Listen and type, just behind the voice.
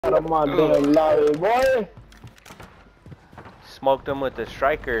out of my damn lobby, boy. Smoked him with the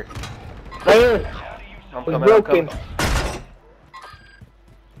striker. Hey, I'm it's coming, broken.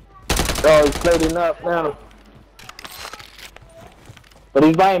 Oh, he's floating up now. But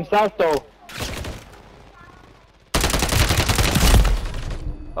he's by himself though.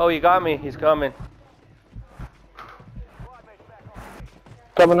 Oh, he got me. He's coming.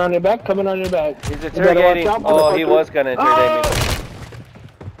 Coming on your back, coming on your back. He's interrogating. Oh, he was gonna intimidate me.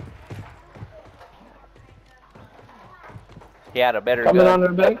 He had a better Coming gun. on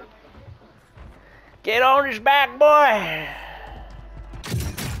your back. Get on his back, boy.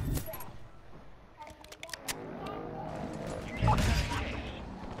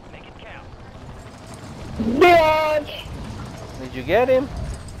 Bitch! Did you get him?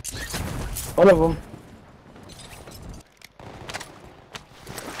 One of them.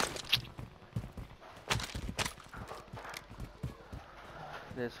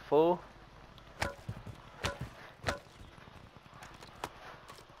 This fool.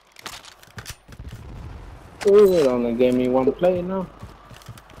 It only gave me one plate now.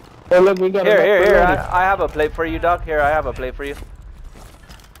 Oh look, we got Here. I have a plate for you, Doc. Here, I have a plate for you.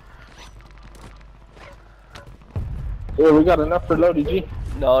 Yeah, we got enough for Lodi G.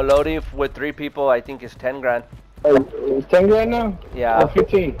 No, Lodi with 3 people, I think is 10 grand. Oh, it's 10 grand now? Yeah. Or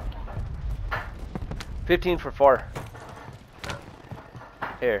 15? 15 for 4.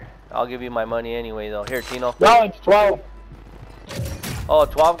 Here, I'll give you my money anyway, though. Here, Tino. No, it's 12. Oh,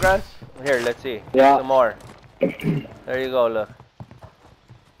 12 grand? Here, let's see. Yeah. Some more. There you go, look.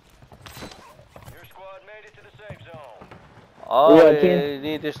 Your squad made it to the safe zone. Oh, Yeah, you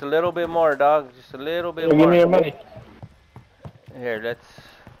need just a little bit more, dog. Just a little bit Give more. me your money. Here,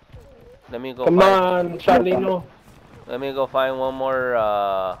 let me go Come find. on, Charlino. Let me go find one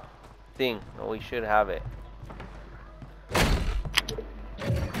more thing. We should have it.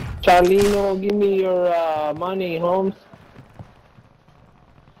 Charlino, give me your money, Holmes.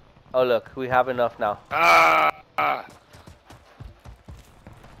 Oh, look, we have enough now.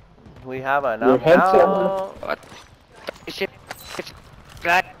 We have Your enough headset. now. What? It's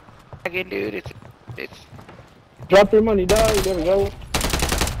lagging, dude. It's. Drop your money, dog. There we go.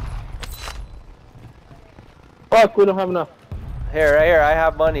 Fuck, we don't have enough. Here, I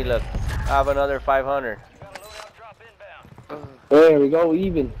have money, look. I have another 500. Got a loadout drop inbound. There we go,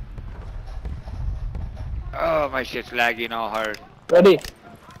 even. Oh, my shit's lagging all hard. Ready?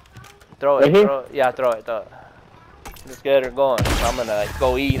 Throw Right it, here? throw it. Yeah, throw it. Let's get her going. I'm gonna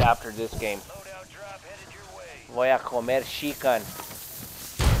go eat after this game. Loadout drop headed your way. Voy a comer chicken.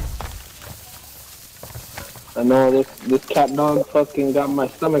 I know this cat dog fucking got my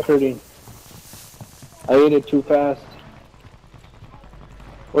stomach hurting. I ate it too fast.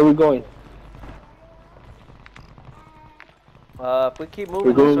 Where we going? If we keep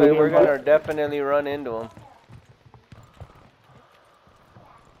moving going this way, with we're your gonna definitely run into them.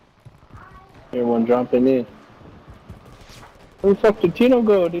 Everyone jumping in. Where the fuck did Tino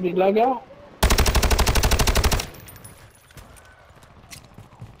go? Did he lag out?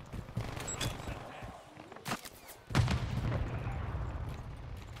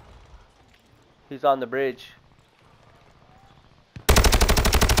 He's on the bridge.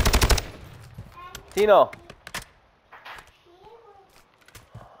 Tino.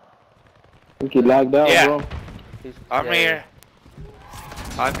 I think he lagged out, Yeah. bro. I'm here.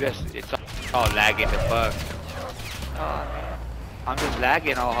 I'm just. It's all lagging the fuck. Oh, man. I'm just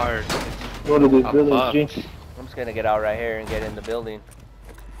lagging all hard. Go to this I'm village, fucked. G. I'm just gonna get out right here and get in the building.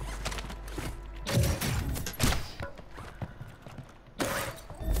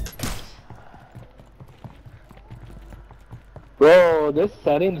 Bro, this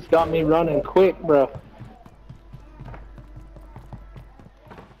settings got me running quick, bro.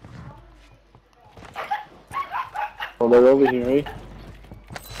 Oh, they're over here, eh?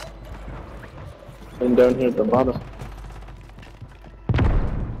 And down here at the bottom.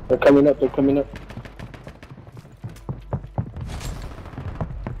 They're coming up, they're coming up.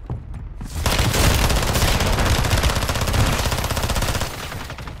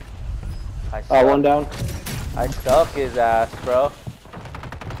 One down. I stuck his ass, bro.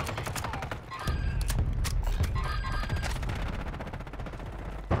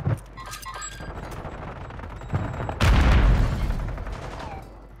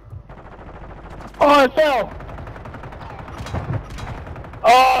 Oh, I fell!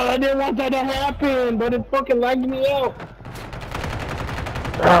 Oh, I didn't want that to happen, but it fucking lagged me out.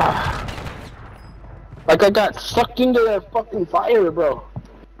 Like I got sucked into that fucking fire, bro.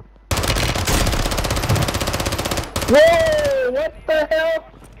 Whoa, what the hell?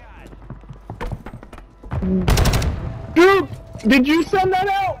 Dude, Did you send that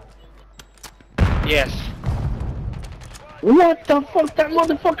out? Yes. What the fuck? That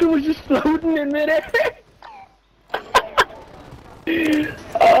motherfucker was just floating in midair.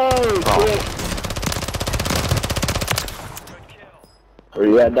 Oh, shit. Where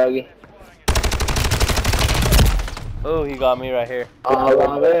you at, doggy? Oh, he got me right here. A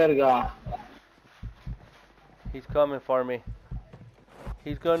la verga. He's coming for me.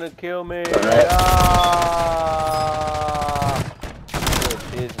 He's gonna kill me. Alright. Ah! Good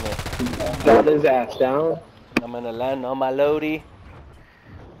business. Got his ass down. I'm gonna land on my loadie.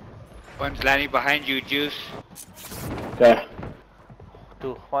 One's landing behind you, Juice. Okay.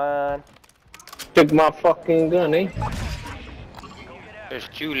 To Juan. Took my fucking gun, eh? There's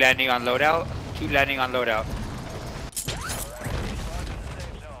two landing on loadout. Two landing on loadout.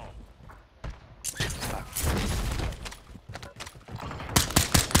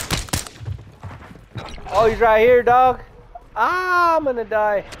 Oh, he's right here, dog. Ah, I'm gonna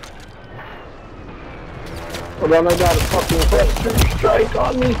die. Hold on, I got a fucking cluster strike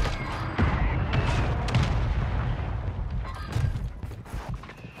on me.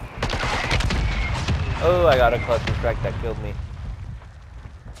 Oh, I got a cluster strike that killed me.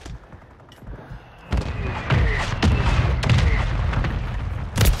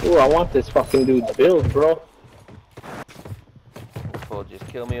 Ooh, I want this fucking dude's build, bro. Fool just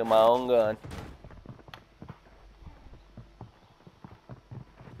killed me with my own gun.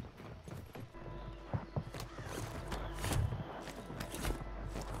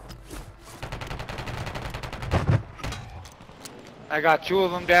 I got two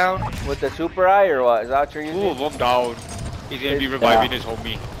of them down. With the super eye or what? Is that what you're Two using? of them down. He's gonna be reviving his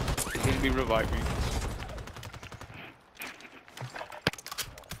homie. He's gonna be reviving.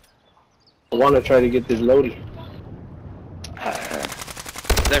 I want to try to get this loadie.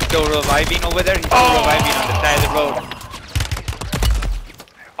 They're still reviving over there. He's still reviving on the side of the road.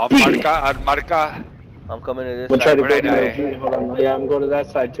 On marca. I'm coming to this We'll try side. to Where'd go I to die? the Hold on. Yeah, I'm going to that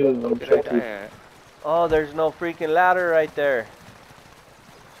side too. I'm trying to- Oh, there's no freaking ladder right there.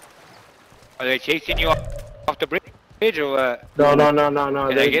 Are they chasing you off the bridge or what? No. Can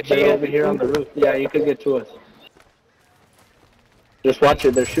I get to They're you? over here on the roof. Yeah, you could get to us. Just watch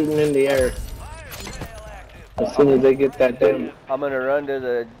it. They're shooting in the air. As soon as they get that damn. I'm gonna run to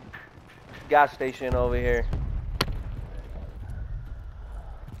the gas station over here.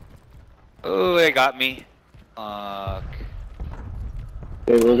 Oh, they got me. Fuck.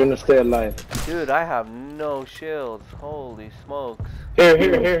 Okay, we're gonna stay alive. Dude, I have no shields. Holy smokes.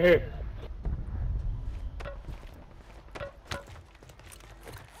 Here.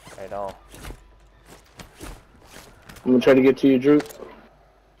 Right on. I'm gonna try to get to you, Drew.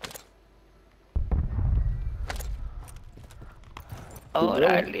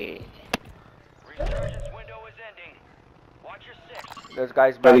 Orale. Resurgence window is ending. Watch your six. There's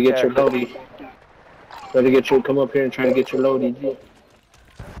guys Try back to get there. your loadie. Try to get you. Come up here and try to get your loadie, G.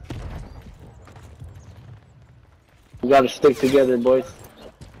 We gotta stick together, boys.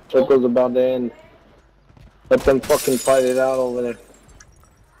 Circle's about to end. Let them fucking fight it out over there.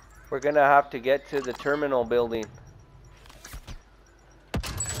 We're gonna have to get to the terminal building.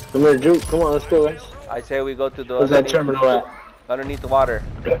 Come here, Drew. Come on, let's go, guys. I say we go to the Where's that terminal at? underneath the water.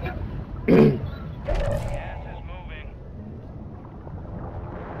 Gas is moving.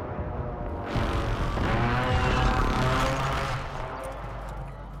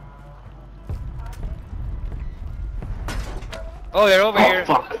 Oh, they're over here.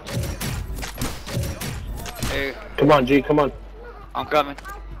 Fuck. Hey, Come on, G. Come on. I'm coming.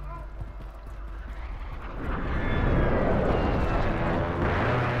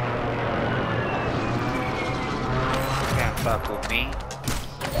 Can't fuck with me.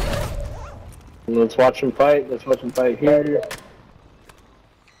 Let's watch them fight. Let's watch them fight here.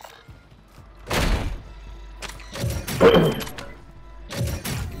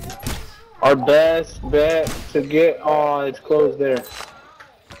 Our best bet to get. Oh, it's closed there.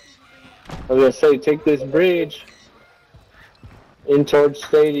 I was gonna say, take this bridge in towards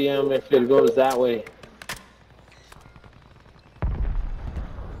stadium if it goes that way.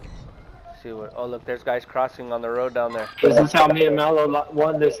 See what? Oh, look, there's guys crossing on the road down there. This is how me and Mello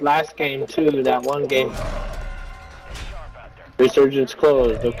won this last game too. That one game. Resurgence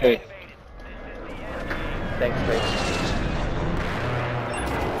closed. Okay. Thanks, babe.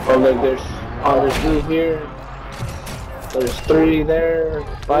 Oh look, there's two here. There's three there.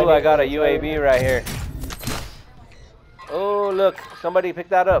 Oh, I got a UAV right here. Oh, look, somebody picked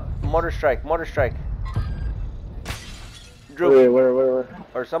that up. Mortar strike. Drew, Where?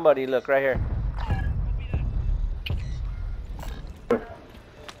 or somebody, look right here.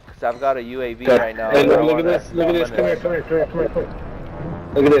 Cause I've got a UAV Okay. right now. Hey, I look, don't look at wanna- this. Look at this. I'm Come gonna- here. Come here. Come here. Come here. Come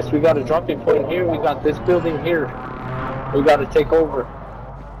here. Look at this. We got a dropping point here. We got this building here. We got to take over.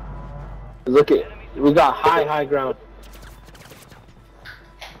 Look at. We got high ground.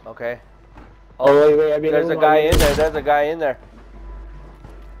 Okay. Oh wait. I mean, There's a guy in there. There's a guy in there.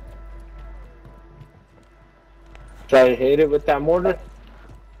 Try to hit it with that mortar.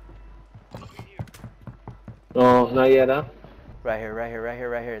 No, not yet, huh? Right here. Right here. Right here.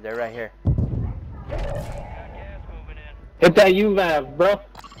 Right here. They're right here. Got gas moving in. Hit that UVAV, bro.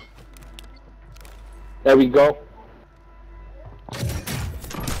 There we go.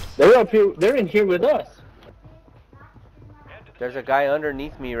 They're up here. They're in here with us. There's a guy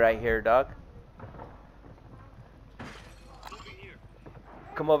underneath me right here, dog.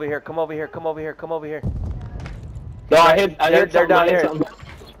 Come over here. Come over here. Come over here. Come over here. No, I They're hit down something, I hit here. something.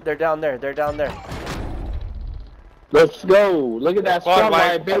 They're down there. They're down there. Let's go. Look at that Squad squad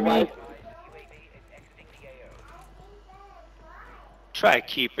wipe. light, baby. Try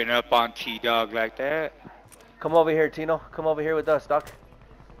keeping up on T-Dog like that. Come over here, Tino. Come over here with us, doc.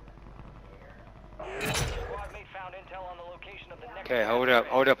 Squad mate found intel on the location of the next. Okay,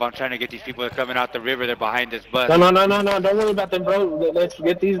 hold up. I'm trying to get these people that are coming out the river. They're behind this bus. No. Don't worry about them, bro. Let's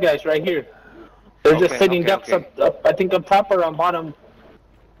get these guys right here. They're just Okay, sitting okay, ducks okay. up. I think up top or on bottom.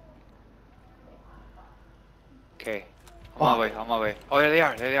 Okay, on my way. Oh, there they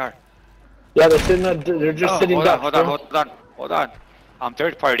are. Yeah, they're sitting. They're just sitting hold ducks. on. I'm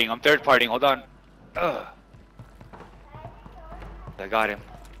third partying. Hold on. Ugh. I got him.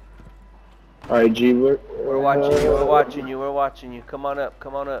 All right, G. We're watching you. We're watching you. We're watching you. Come on up.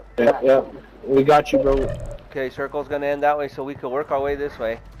 Come on up. Yeah. We got you, bro. Okay, circle's gonna end that way, so we can work our way this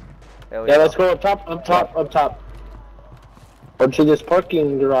way. There we Yeah, go. let's go up top. Or to this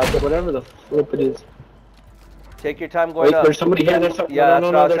parking garage or whatever the flip it is. Take your time going Wait, up. there's somebody here. There's somebody. Yeah,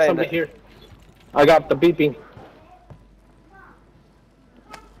 No, that's what I was there's saying. somebody here. I got the beeping.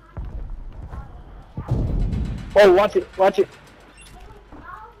 Oh, watch it.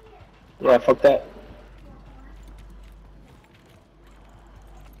 Yeah, fuck that.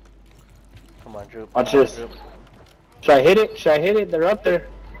 Come on, Droop. Watch Come on, this. Droop. Should I hit it? They're up there.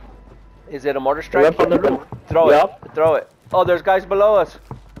 Is it a mortar They're strike? up on the roof. Throw Yup. it. Throw it. Oh, there's guys below us.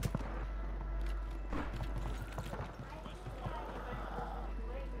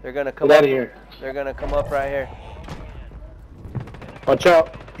 They're gonna come Get up. out of here. They're gonna come up right here. Watch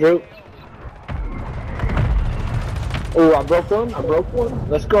out, Drew. Oh, I broke one.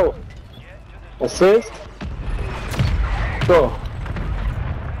 Let's go. Assist. Go.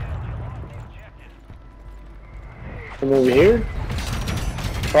 Come over here.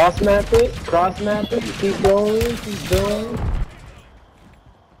 Cross map it. Keep going.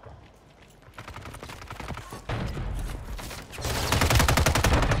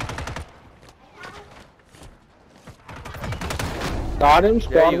 Got him.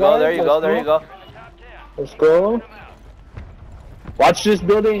 There you go. There you go. There you go. Let's go. Watch this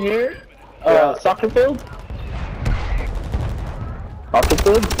building here. Soccer field.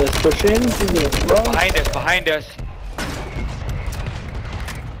 Let's push in. Behind us.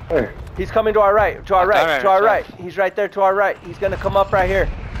 Where? He's coming to our right. To our right. He's right there to our right. He's gonna come up right here.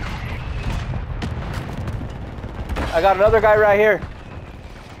 I got another guy right here.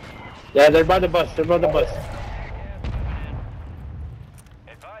 Yeah, they're by the bus. Advise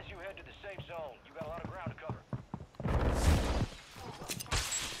you head to the safe zone. You got a lot of ground to cover.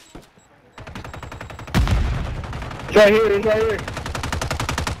 He's right here.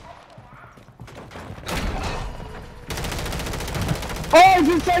 Oh, he's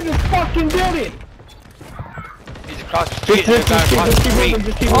inside this fucking building. He's across the street.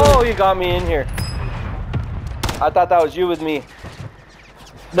 Just keep moving. Oh, you got me in here. I thought that was you with me.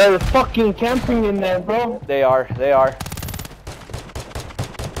 They're fucking camping in there, bro. They are.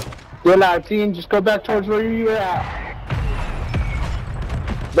 You're not team. Just go back towards where you were at.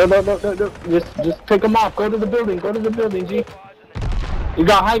 No. Just take them off. Go to the building, G. You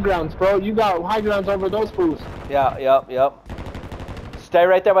got high grounds, bro. You got high grounds over those fools. Yeah, yep. Stay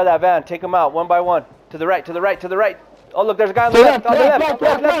right there by that van. Take them out one by one. To the right. Oh, look, there's a guy on the left.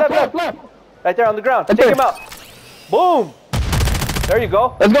 Left. Right there on the ground. Right Take there. him out. Boom. There you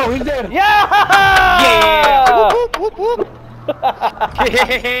go. Let's go. He's dead. Yeah! Whoop, whoop.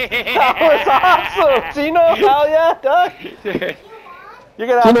 That was awesome, Tino. Hell yeah, Doug. You're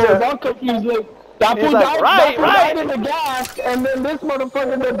gonna have You know, to. I'm confused. Like, that He's fool like, died, right. died in the gas, and then this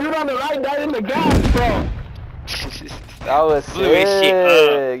motherfucker, the dude on the right, died in the gas, bro. That was Blew his shit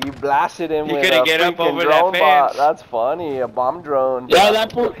sick. You blasted him You with a couldn't get up freaking over that drone bot. fence. That's funny. A bomb drone. Yeah,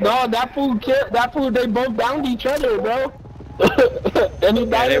 that fool killed. That fool. They both downed each other, bro. And he Yeah,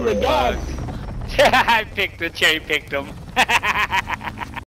 died they in were the gas. fucked. I cherry picked them.